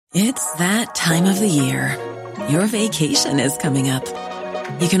It's that time of the year. Your vacation is coming up.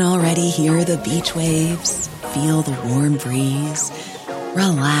 You can already hear the beach waves, feel the warm breeze,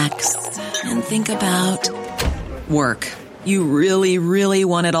 relax, and think about work. You really, really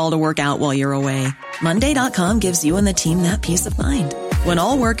want it all to work out while you're away. Monday.com gives you and the team that peace of mind. When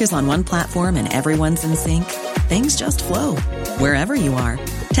all work is on one platform and everyone's in sync, things just flow. Wherever you are,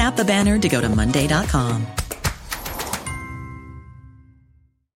 tap the banner to go to Monday.com.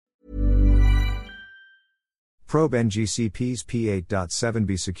 Probe NGCP's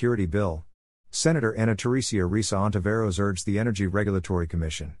P8.7B security bill. Senator Ana Teresia Risa Ontiveros urged the Energy Regulatory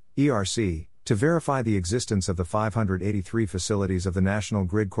Commission, ERC, to verify the existence of the 583 facilities of the National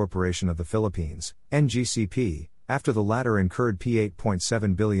Grid Corporation of the Philippines, NGCP, after the latter incurred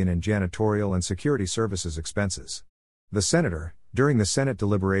P8.7 billion in janitorial and security services expenses. The senator, during the Senate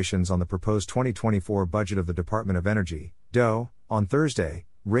deliberations on the proposed 2024 budget of the Department of Energy, DOE, on Thursday,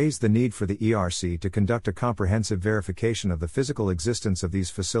 raised the need for the ERC to conduct a comprehensive verification of the physical existence of these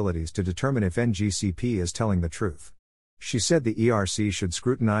facilities to determine if NGCP is telling the truth. She said the ERC should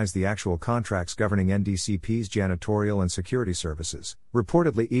scrutinize the actual contracts governing NGCP's janitorial and security services,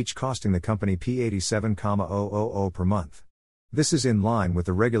 reportedly each costing the company P87,000 per month. This is in line with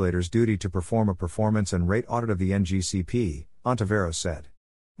the regulator's duty to perform a performance and rate audit of the NGCP, Ontiveros said.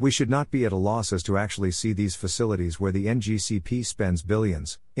 We should not be at a loss as to actually see these facilities where the NGCP spends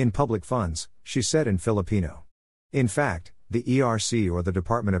billions, in public funds, she said in Filipino. In fact, the ERC or the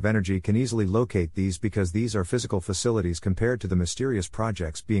Department of Energy can easily locate these because these are physical facilities compared to the mysterious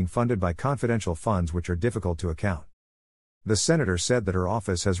projects being funded by confidential funds which are difficult to account. The senator said that her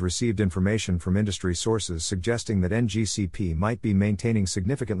office has received information from industry sources suggesting that NGCP might be maintaining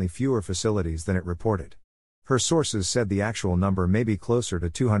significantly fewer facilities than it reported. Her sources said the actual number may be closer to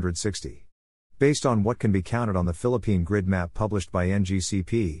 260. Based on what can be counted on the Philippine grid map published by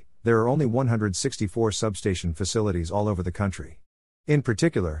NGCP, there are only 164 substation facilities all over the country. In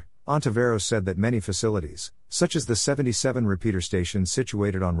particular, Ontiveros said that many facilities, such as the 77 repeater stations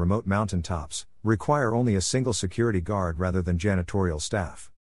situated on remote mountaintops, require only a single security guard rather than janitorial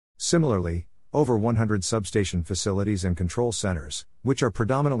staff. Similarly, over 100 substation facilities and control centers, which are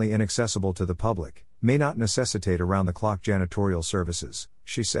predominantly inaccessible to the public, may not necessitate around-the-clock janitorial services,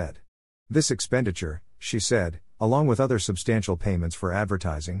 she said. This expenditure, she said, along with other substantial payments for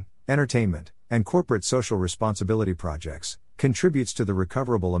advertising, entertainment, and corporate social responsibility projects, contributes to the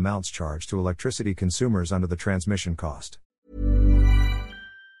recoverable amounts charged to electricity consumers under the transmission cost.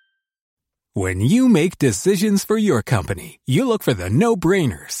 When you make decisions for your company, you look for the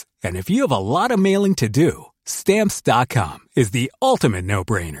no-brainers. And if you have a lot of mailing to do, Stamps.com is the ultimate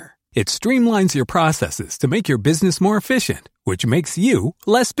no-brainer. It streamlines your processes to make your business more efficient, which makes you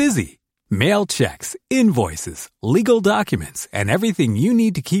less busy. Mail checks, invoices, legal documents, and everything you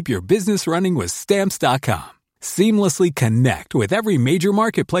need to keep your business running with Stamps.com. Seamlessly connect with every major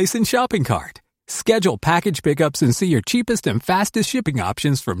marketplace and shopping cart. Schedule package pickups and see your cheapest and fastest shipping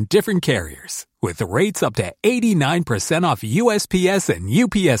options from different carriers, with rates up to 89% off USPS and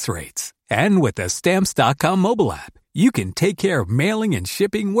UPS rates. And with the Stamps.com mobile app, you can take care of mailing and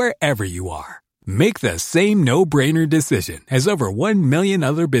shipping wherever you are. Make the same no-brainer decision as over 1 million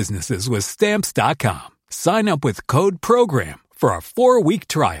other businesses with Stamps.com. Sign up with code PROGRAM for a 4-week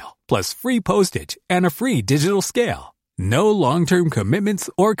trial, plus free postage and a free digital scale. No long-term commitments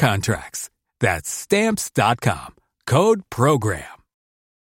or contracts. That's Stamps.com. Code PROGRAM.